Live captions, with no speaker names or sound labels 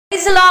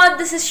Praise the Lord,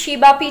 this is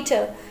Sheba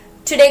Peter.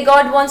 Today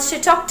God wants to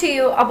talk to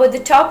you about the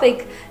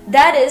topic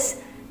that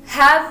is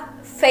have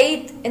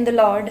faith in the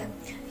Lord.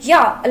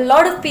 Yeah, a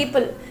lot of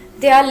people,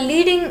 they are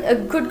leading a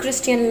good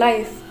Christian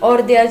life,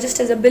 or they are just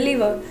as a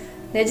believer,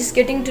 they are just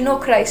getting to know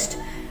Christ.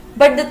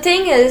 But the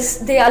thing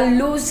is, they are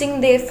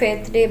losing their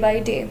faith day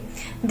by day.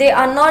 They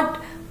are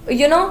not,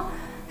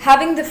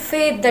 having the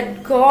faith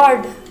that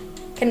God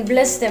can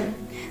bless them.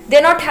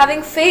 They're not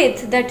having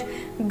faith that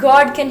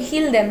God can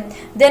heal them.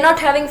 They're not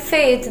having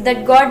faith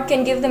that God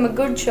can give them a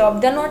good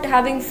job. They're not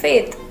having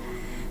faith.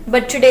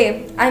 But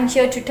today, I'm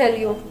here to tell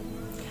you,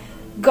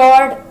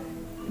 God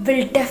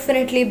will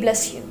definitely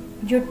bless you.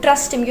 You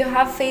trust Him. You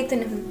have faith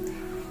in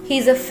Him.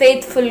 He's a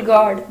faithful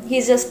God.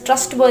 He's a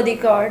trustworthy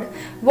God.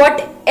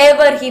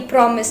 Whatever He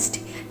promised,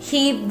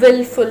 He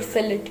will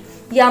fulfill it.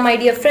 Yeah, my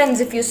dear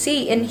friends, if you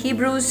see in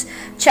Hebrews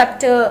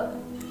chapter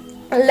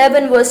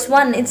 11 verse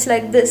 1, it's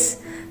like this.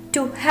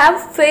 To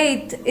have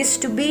faith is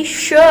to be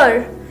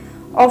sure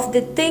of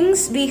the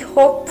things we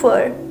hope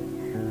for,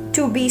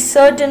 to be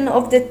certain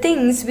of the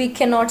things we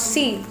cannot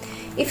see.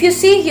 If you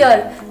see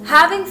here,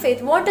 having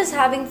faith, what is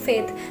having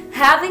faith?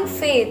 Having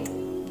faith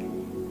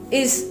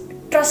is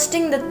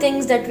trusting the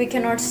things that we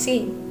cannot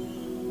see,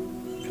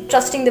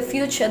 trusting the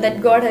future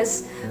that God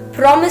has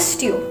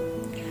promised you,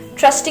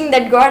 trusting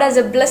that God has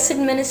a blessed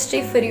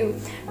ministry for you,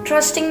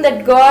 trusting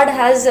that God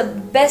has a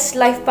best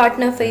life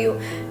partner for you,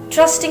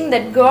 trusting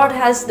that God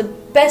has the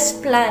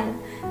best plan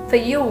for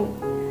you,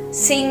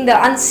 seeing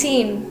the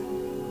unseen.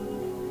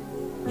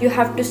 You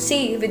have to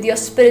see with your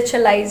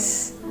spiritual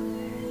eyes.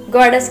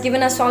 God has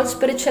given us all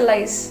spiritual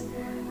eyes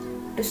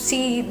to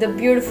see the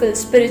beautiful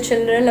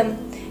spiritual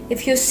realm.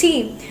 If you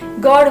see,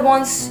 God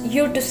wants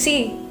you to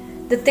see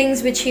the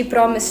things which He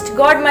promised.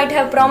 God might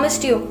have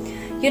promised you,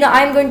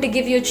 I'm going to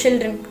give you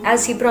children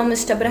as He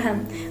promised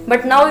Abraham.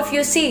 But now if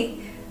you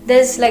see,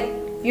 there's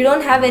you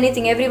don't have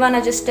anything. Everyone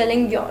are just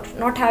telling you're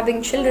not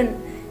having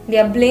children. They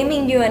are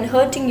blaming you and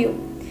hurting you.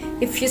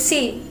 If you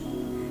see,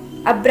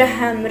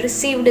 Abraham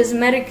received his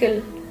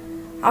miracle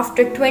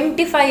after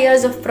 25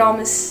 years of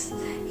promise.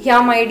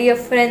 Yeah, my dear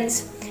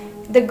friends,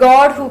 the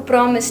God who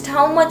promised,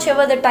 how much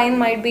ever the time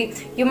might be,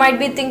 you might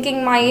be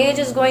thinking my age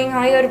is going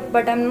higher,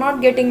 but I'm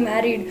not getting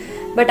married.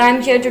 But I'm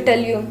here to tell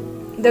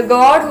you, the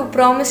God who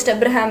promised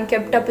Abraham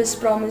kept up His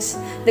promise.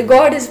 The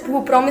God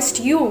who promised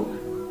you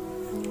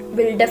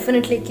will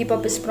definitely keep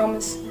up His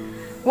promise.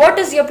 What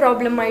is your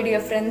problem, my dear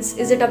friends?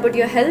 Is it about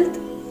your health?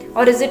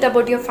 Or is it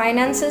about your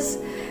finances?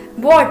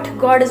 What?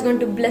 God is going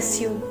to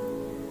bless you.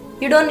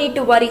 You don't need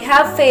to worry.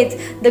 Have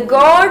faith. The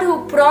God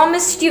who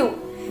promised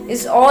you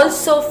is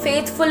also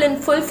faithful in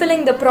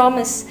fulfilling the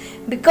promise,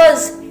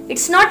 because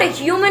it's not a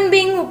human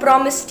being who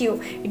promised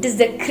you. It is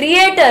the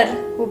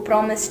Creator who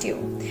promised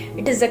you.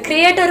 It is the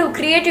Creator who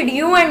created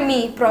you and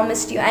me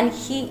promised you, and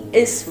He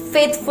is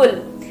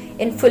faithful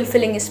in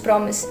fulfilling His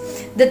promise.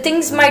 The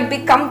things might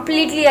be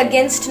completely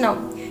against now.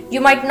 You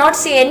might not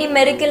see any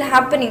miracle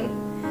happening.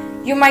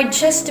 You might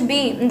just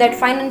be in that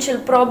financial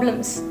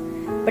problems.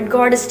 But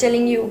God is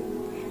telling you,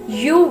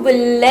 you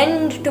will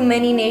lend to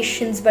many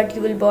nations, but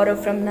you will borrow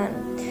from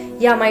none.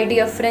 Yeah, my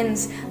dear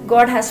friends,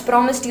 God has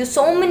promised you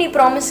so many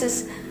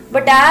promises.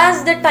 But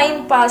as the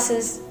time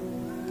passes,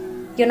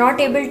 you're not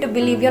able to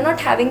believe. You're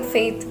not having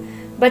faith.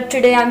 But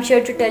today I'm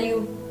here to tell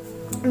you,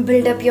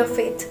 build up your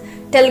faith.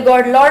 Tell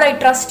God, Lord, I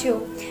trust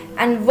you,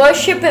 and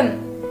worship Him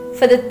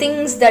for the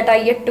things that are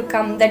yet to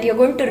come, that you're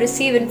going to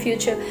receive in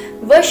future.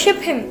 Worship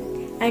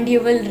Him and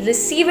you will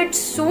receive it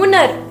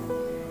sooner.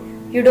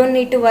 You don't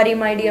need to worry,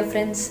 my dear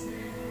friends.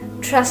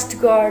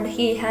 Trust God.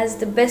 He has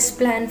the best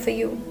plan for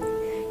you.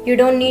 You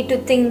don't need to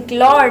think,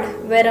 Lord,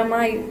 where am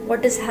I?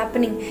 What is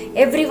happening?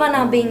 Everyone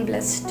are being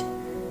blessed.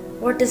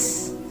 What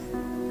is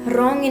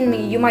wrong in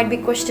me? You might be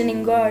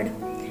questioning God.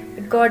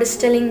 But God is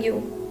telling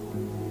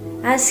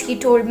you, as He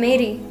told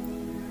Mary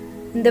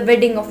in the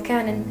wedding of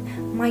Cana,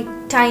 my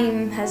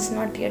time has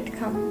not yet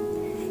come.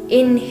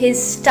 In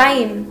His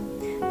time,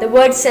 the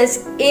word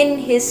says, in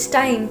His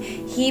time,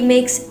 He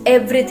makes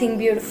everything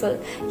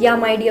beautiful. Yeah,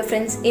 my dear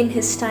friends, in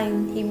His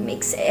time, He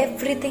makes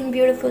everything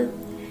beautiful.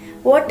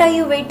 What are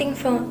you waiting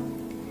for?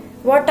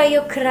 What are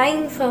you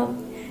crying for?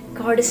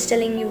 God is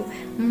telling you,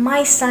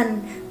 my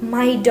son,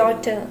 my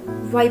daughter,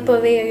 wipe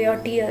away your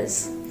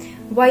tears.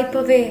 Wipe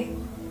away,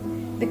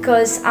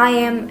 because I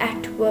am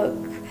at work.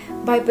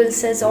 Bible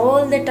says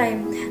all the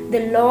time,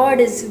 the Lord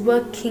is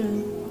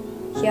working.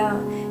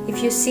 Yeah,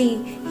 if you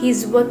see,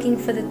 He's working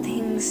for the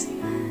things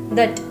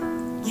that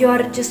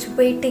you're just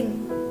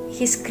waiting.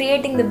 He's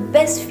creating the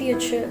best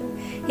future.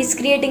 He's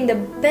creating the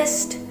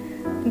best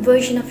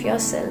version of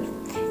yourself.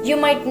 You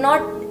might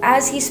not,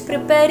 as He's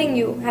preparing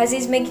you, as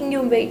He's making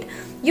you wait,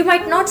 you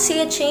might not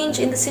see a change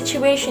in the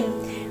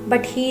situation,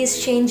 but He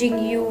is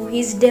changing you.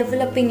 He's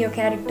developing your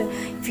character.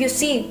 If you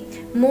see,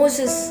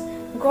 Moses,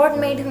 God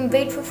made him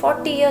wait for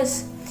 40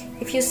 years.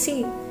 If you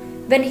see,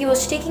 when he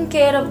was taking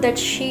care of that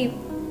sheep,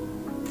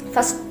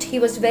 first he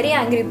was very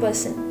angry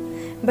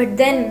person. But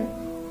then,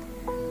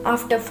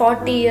 after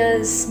 40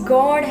 years,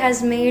 God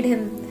has made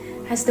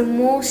him as the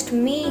most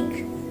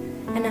meek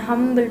and a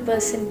humble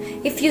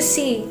person. If you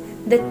see,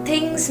 the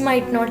things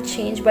might not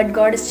change, but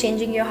God is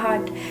changing your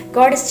heart.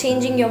 God is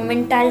changing your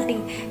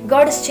mentality.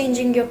 God is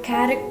changing your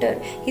character.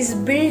 He's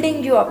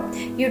building you up.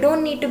 You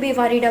don't need to be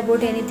worried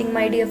about anything,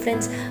 my dear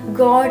friends.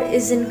 God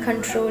is in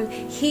control.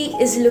 He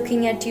is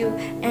looking at you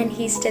and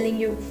He's telling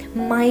you,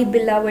 my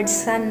beloved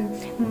son,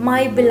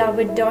 my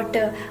beloved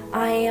daughter,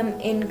 I am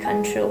in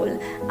control.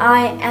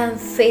 I am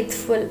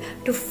faithful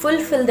to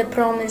fulfill the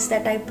promise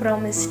that I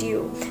promised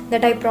you,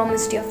 that I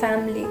promised your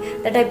family,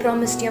 that I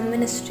promised your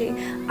ministry.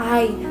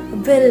 I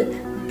will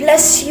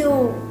bless you.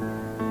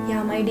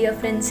 Yeah, my dear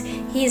friends,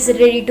 He is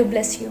ready to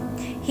bless you.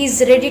 He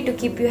is ready to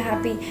keep you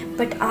happy.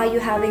 But are you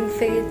having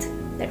faith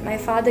that my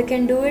Father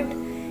can do it?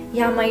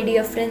 Yeah, my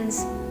dear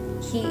friends,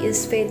 He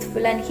is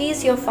faithful and He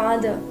is your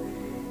Father.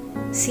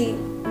 See,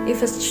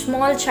 if a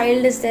small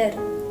child is there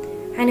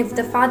and if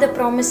the father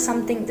promised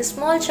something, the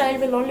small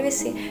child will always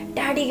say,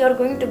 Daddy, you're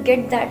going to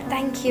get that,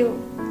 thank you.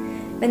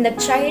 When the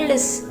child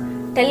is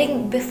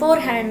telling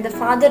beforehand, the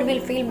father will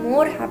feel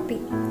more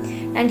happy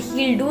and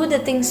he'll do the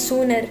things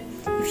sooner.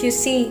 If you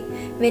see,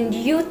 when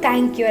you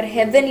thank your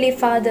heavenly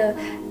Father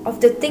of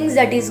the things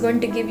that He's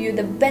going to give you,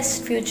 the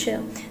best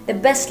future, the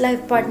best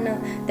life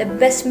partner, the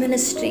best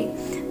ministry,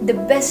 the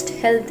best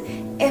health,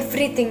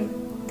 everything,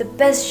 the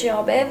best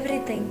job,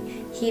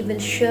 everything, He will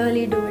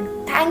surely do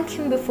it. Thank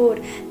Him before,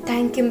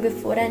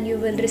 and you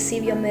will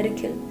receive your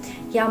miracle.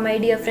 Yeah, my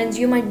dear friends,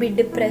 you might be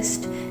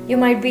depressed, you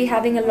might be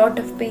having a lot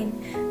of pain,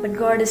 but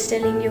God is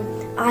telling you,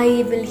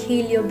 I will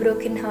heal your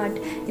broken heart.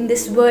 In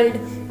this world,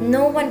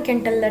 no one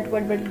can tell that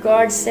word, but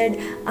God said,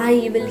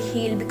 I will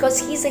heal, because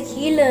He's a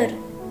healer.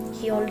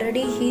 He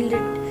already healed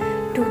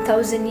it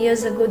 2000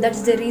 years ago.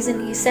 That's the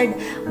reason He said,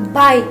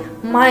 by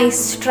my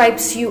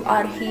stripes you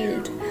are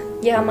healed.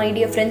 Yeah, my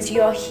dear friends,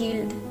 you are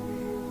healed.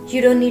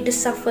 You don't need to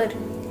suffer.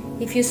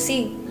 If you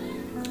see,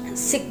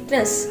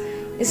 sickness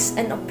is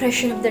an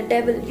oppression of the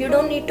devil. You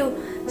don't need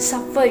to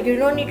suffer. You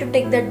don't need to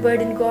take that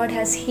burden. God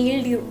has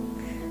healed you.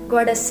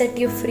 God has set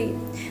you free.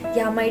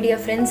 Yeah, my dear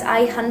friends,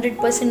 I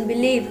 100%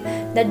 believe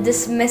that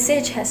this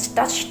message has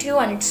touched you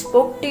and it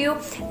spoke to you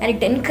and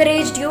it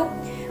encouraged you.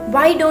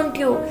 Why don't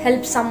you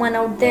help someone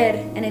out there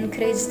and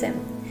encourage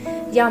them?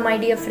 Yeah, my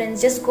dear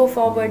friends, just go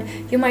forward.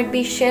 You might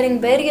be sharing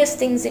various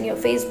things in your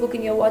Facebook,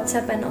 in your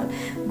WhatsApp and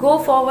all. Go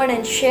forward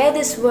and share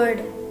this word.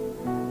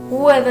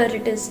 Whoever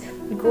it is,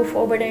 go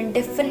forward and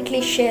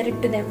definitely share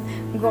it to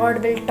them.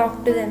 God will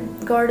talk to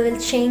them. God will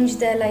change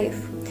their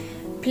life.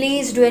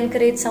 Please do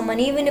encourage someone,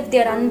 even if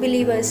they are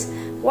unbelievers.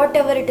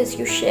 Whatever it is,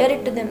 you share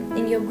it to them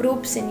in your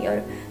groups, in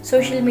your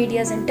social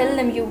medias, and tell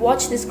them you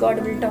watch this,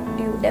 God will talk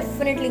to you.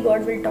 Definitely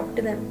God will talk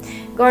to them.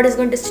 God is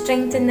going to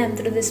strengthen them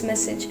through this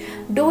message.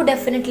 Do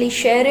definitely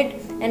share it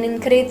and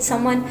encourage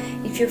someone.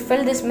 If you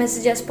felt this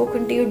message has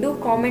spoken to you, do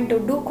comment or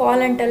do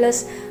call and tell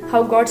us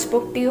how God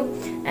spoke to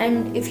you.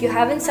 And if you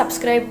haven't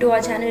subscribed to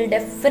our channel,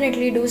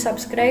 definitely do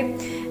subscribe.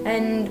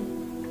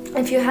 And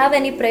if you have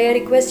any prayer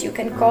requests, you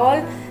can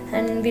call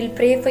and we'll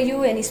pray for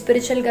you. Any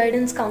spiritual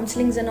guidance,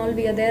 counselings and all,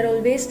 we are there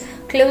always.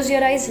 Close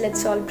your eyes,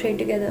 let's all pray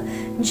together.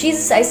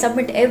 Jesus, I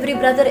submit every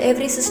brother,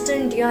 every sister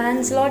into your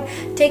hands, Lord.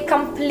 Take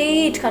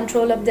complete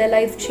control of their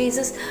life,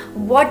 Jesus.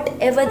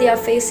 Whatever they are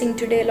facing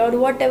today, Lord,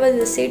 whatever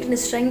the Satan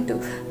is trying to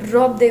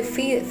rob their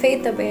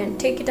faith away and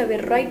take it away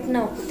right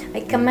now, I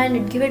command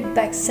it, give it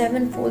back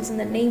sevenfold in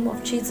the name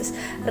of Jesus.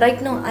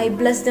 Right now, I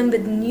bless them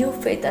with new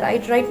faith.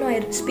 Right now, I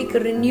speak a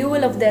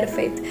renewal of their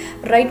faith.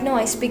 Right now,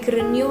 I speak a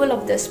renewal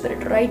of their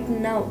spirit. Right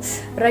now,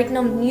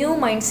 new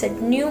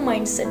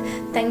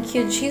mindset. Thank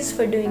you, Jesus,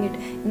 for doing it.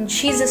 In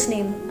Jesus'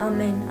 name,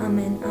 amen,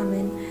 amen,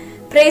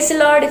 amen. Praise the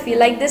Lord. If you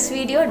like this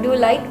video, do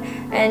like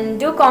and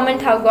do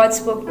comment how God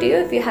spoke to you.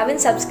 If you haven't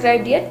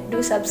subscribed yet,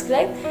 do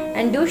subscribe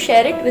and do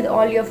share it with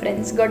all your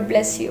friends. God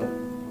bless you.